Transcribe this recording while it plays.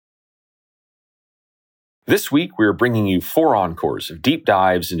This week, we are bringing you 4 encores of deep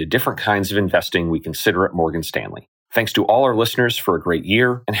dives into different kinds of investing we consider at Morgan Stanley. Thanks to all our listeners for a great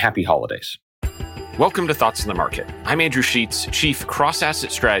year and happy holidays. Welcome to Thoughts on the Market. I'm Andrew Sheets, Chief Cross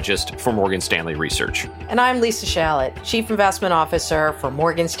Asset Strategist for Morgan Stanley Research. And I'm Lisa Shalett, Chief Investment Officer for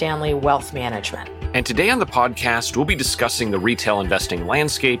Morgan Stanley Wealth Management. And today on the podcast, we'll be discussing the retail investing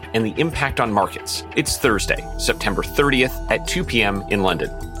landscape and the impact on markets. It's Thursday, September 30th at 2 p.m. in London.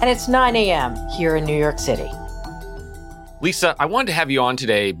 And it's 9 a.m. here in New York City. Lisa, I wanted to have you on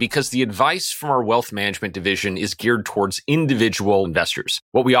today because the advice from our wealth management division is geared towards individual investors,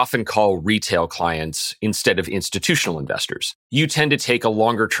 what we often call retail clients instead of institutional investors. You tend to take a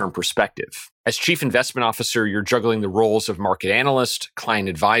longer-term perspective. As Chief Investment Officer, you're juggling the roles of market analyst, client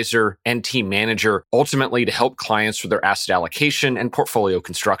advisor, and team manager, ultimately to help clients with their asset allocation and portfolio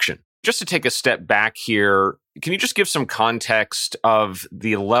construction. Just to take a step back here, can you just give some context of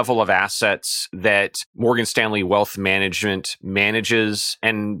the level of assets that Morgan Stanley Wealth Management manages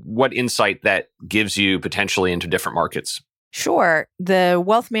and what insight that gives you potentially into different markets? Sure. The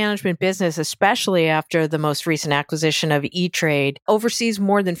wealth management business, especially after the most recent acquisition of E*TRADE, oversees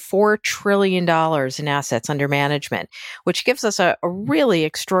more than $4 trillion in assets under management, which gives us a really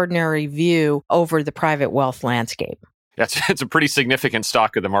extraordinary view over the private wealth landscape. It's a pretty significant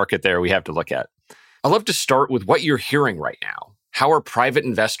stock of the market there we have to look at. I'd love to start with what you're hearing right now. How are private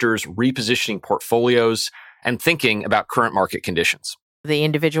investors repositioning portfolios and thinking about current market conditions? The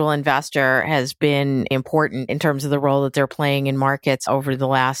individual investor has been important in terms of the role that they're playing in markets over the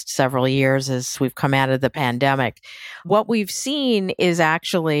last several years as we've come out of the pandemic. What we've seen is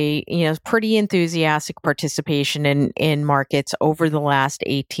actually, pretty enthusiastic participation in markets over the last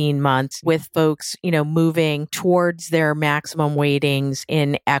 18 months with folks, moving towards their maximum weightings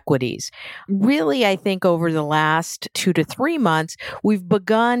in equities. Really, I think over the last 2 to 3 months, we've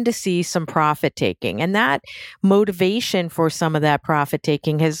begun to see some profit taking, and that motivation for some of that profit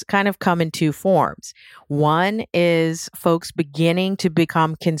taking has kind of come in 2 forms. One is folks beginning to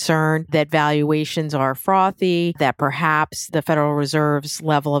become concerned that valuations are frothy, that perhaps the Federal Reserve's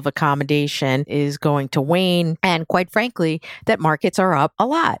level of accommodation is going to wane, and quite frankly, that markets are up a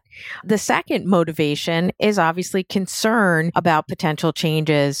lot. The second motivation is obviously concern about potential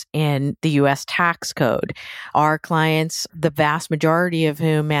changes in the U.S. tax code. Our clients, the vast majority of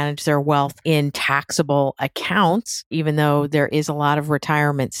whom manage their wealth in taxable accounts, even though there is a lot of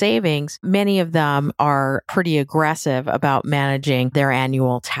retirement savings, many of them are pretty aggressive about managing their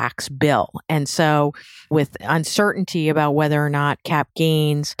annual tax bill. And so with uncertainty about whether or not cap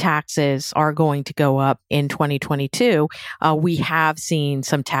gains taxes are going to go up in 2022, we have seen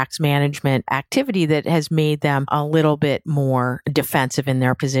some tax management activity that has made them a little bit more defensive in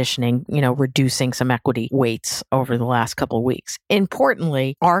their positioning, reducing some equity weights over the last couple of weeks.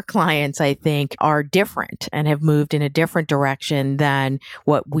 Importantly, our clients, I think, are different and have moved in a different direction than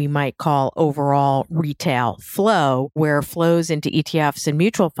what we might call overall retail flow, where flows into ETFs and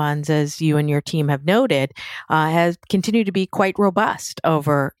mutual funds, as you and your team have noted, has continued to be quite robust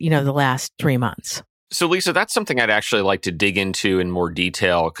over, the last 3 months. So, Lisa, that's something I'd actually like to dig into in more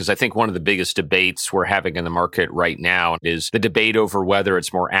detail, because I think one of the biggest debates we're having in the market right now is the debate over whether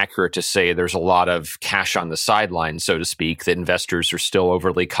it's more accurate to say there's a lot of cash on the sidelines, so to speak, that investors are still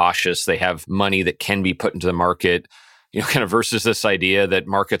overly cautious. They have money that can be put into the market, kind of versus this idea that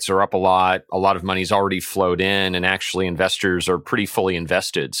markets are up a lot of money's already flowed in, and actually investors are pretty fully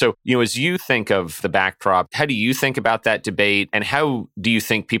invested. So, as you think of the backdrop, how do you think about that debate, and how do you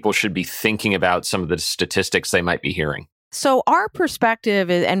think people should be thinking about some of the statistics they might be hearing? So our perspective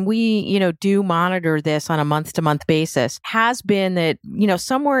is, and we, do monitor this on a month-to-month basis, has been that,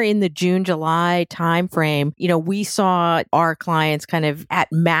 somewhere in the June, July timeframe, we saw our clients kind of at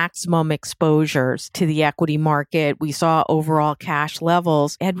maximum exposures to the equity market. We saw overall cash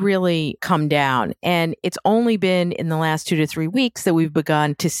levels had really come down. And it's only been in the last 2 to 3 weeks that we've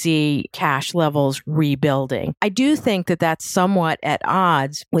begun to see cash levels rebuilding. I do think that that's somewhat at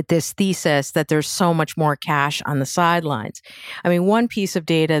odds with this thesis that there's so much more cash on the sidelines. I mean, one piece of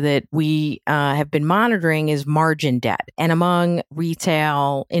data that we have been monitoring is margin debt. And among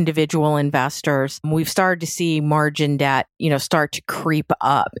retail individual investors, we've started to see margin debt, start to creep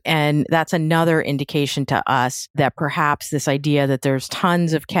up. And that's another indication to us that perhaps this idea that there's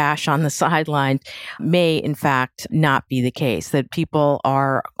tons of cash on the sidelines may, in fact, not be the case, that people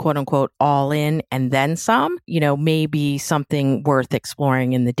are, quote unquote, all in and then some, may be something worth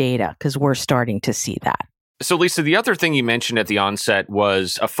exploring in the data, because we're starting to see that. So, Lisa, the other thing you mentioned at the onset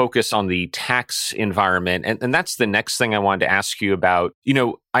was a focus on the tax environment. And that's the next thing I wanted to ask you about.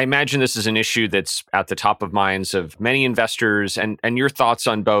 I imagine this is an issue that's at the top of minds of many investors, and your thoughts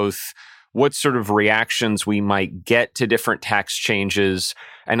on both what sort of reactions we might get to different tax changes,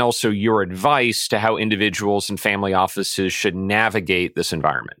 and also your advice to how individuals and family offices should navigate this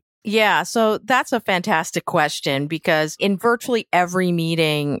environment. Yeah, so that's a fantastic question because in virtually every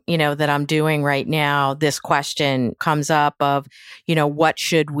meeting, that I'm doing right now, this question comes up of, what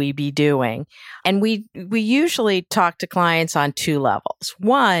should we be doing? And we usually talk to clients on two levels.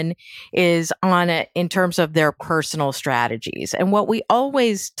 One is in terms of their personal strategies. And what we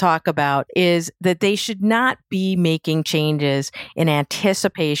always talk about is that they should not be making changes in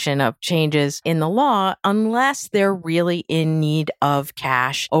anticipation of changes in the law unless they're really in need of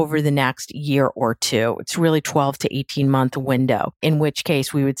cash over the next year or two. It's really 12 to 18 month window, in which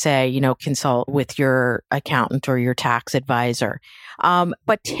case we would say, consult with your accountant or your tax advisor.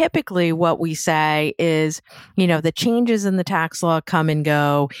 But typically what we say is, the changes in the tax law come and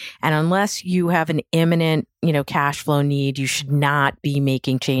go. And unless you have an imminent cash flow need, you should not be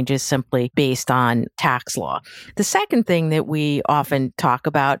making changes simply based on tax law. The second thing that we often talk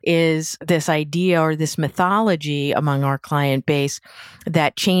about is this idea or this mythology among our client base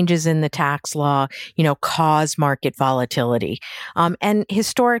that changes in the tax law, cause market volatility. And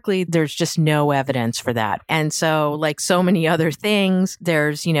historically, there's just no evidence for that. And so, like so many other things,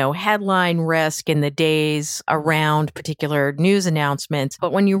 there's, headline risk in the days around particular news announcements.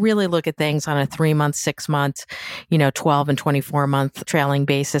 But when you really look at things on a 3-month, 6-month, 12 and 24 month trailing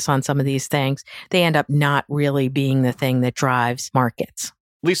basis on some of these things, they end up not really being the thing that drives markets.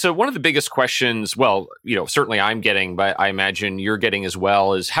 Lisa, one of the biggest questions, certainly I'm getting, but I imagine you're getting as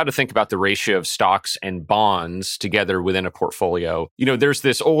well, is how to think about the ratio of stocks and bonds together within a portfolio. There's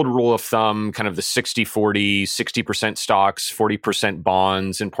this old rule of thumb, kind of the 60-40, 60% stocks, 40%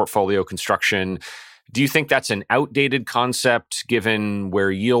 bonds in portfolio construction. Do you think that's an outdated concept given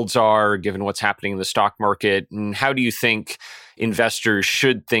where yields are, given what's happening in the stock market? And how do you think investors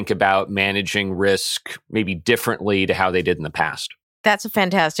should think about managing risk maybe differently to how they did in the past? That's a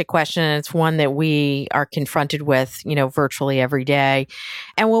fantastic question. And it's one that we are confronted with, virtually every day.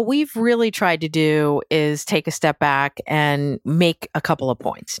 And what we've really tried to do is take a step back and make a couple of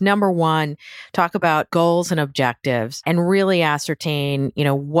points. Number one, talk about goals and objectives and really ascertain,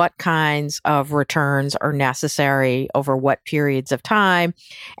 what kinds of returns are necessary over what periods of time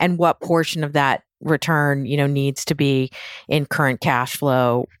and what portion of that return, needs to be in current cash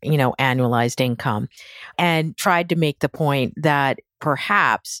flow, annualized income. And tried to make the point that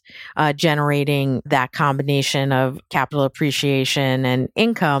perhaps generating that combination of capital appreciation and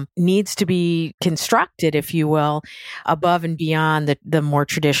income needs to be constructed, if you will, above and beyond the more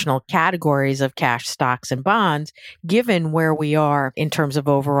traditional categories of cash, stocks, and bonds, given where we are in terms of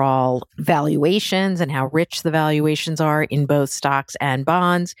overall valuations and how rich the valuations are in both stocks and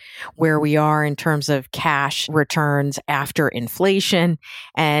bonds, where we are in terms of cash returns after inflation,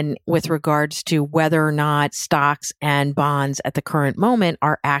 and with regards to whether or not stocks and bonds at the current moment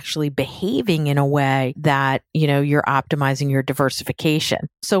are actually behaving in a way that, you're optimizing your diversification.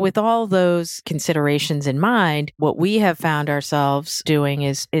 So with all those considerations in mind, what we have found ourselves doing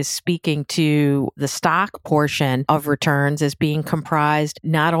is speaking to the stock portion of returns as being comprised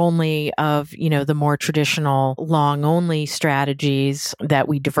not only of, the more traditional long-only strategies that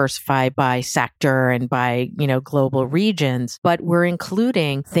we diversify by sector and by, global regions, but we're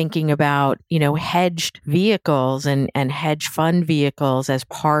including thinking about, hedged vehicles and hedge fund vehicles as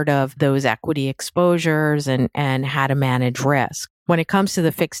part of those equity exposures and how to manage risk. When it comes to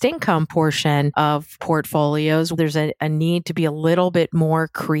the fixed income portion of portfolios, there's a need to be a little bit more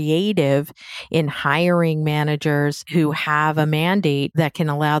creative in hiring managers who have a mandate that can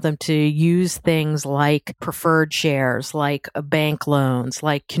allow them to use things like preferred shares, like bank loans,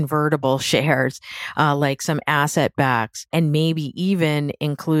 like convertible shares, like some asset backs, and maybe even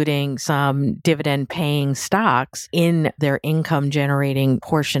including some dividend paying stocks in their income generating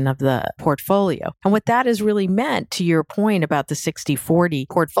portion of the portfolio. And what that has really meant, to your point about the 60-40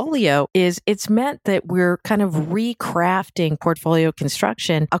 portfolio, is it's meant that we're kind of recrafting portfolio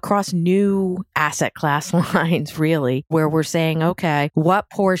construction across new asset class lines, really, where we're saying, okay, what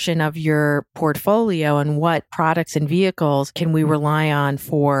portion of your portfolio and what products and vehicles can we rely on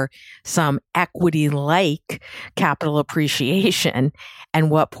for some equity-like capital appreciation,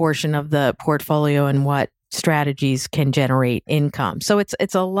 and what portion of the portfolio and what strategies can generate income. So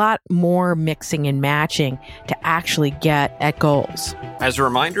it's a lot more mixing and matching to actually get at goals. As a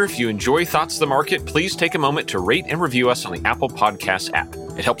reminder, if you enjoy Thoughts of the Market, please take a moment to rate and review us on the Apple Podcasts app.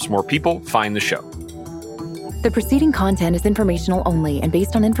 It helps more people find the show. The preceding content is informational only and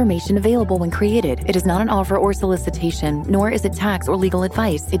based on information available when created. It is not an offer or solicitation, nor is it tax or legal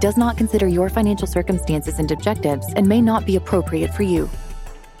advice. It does not consider your financial circumstances and objectives and may not be appropriate for you.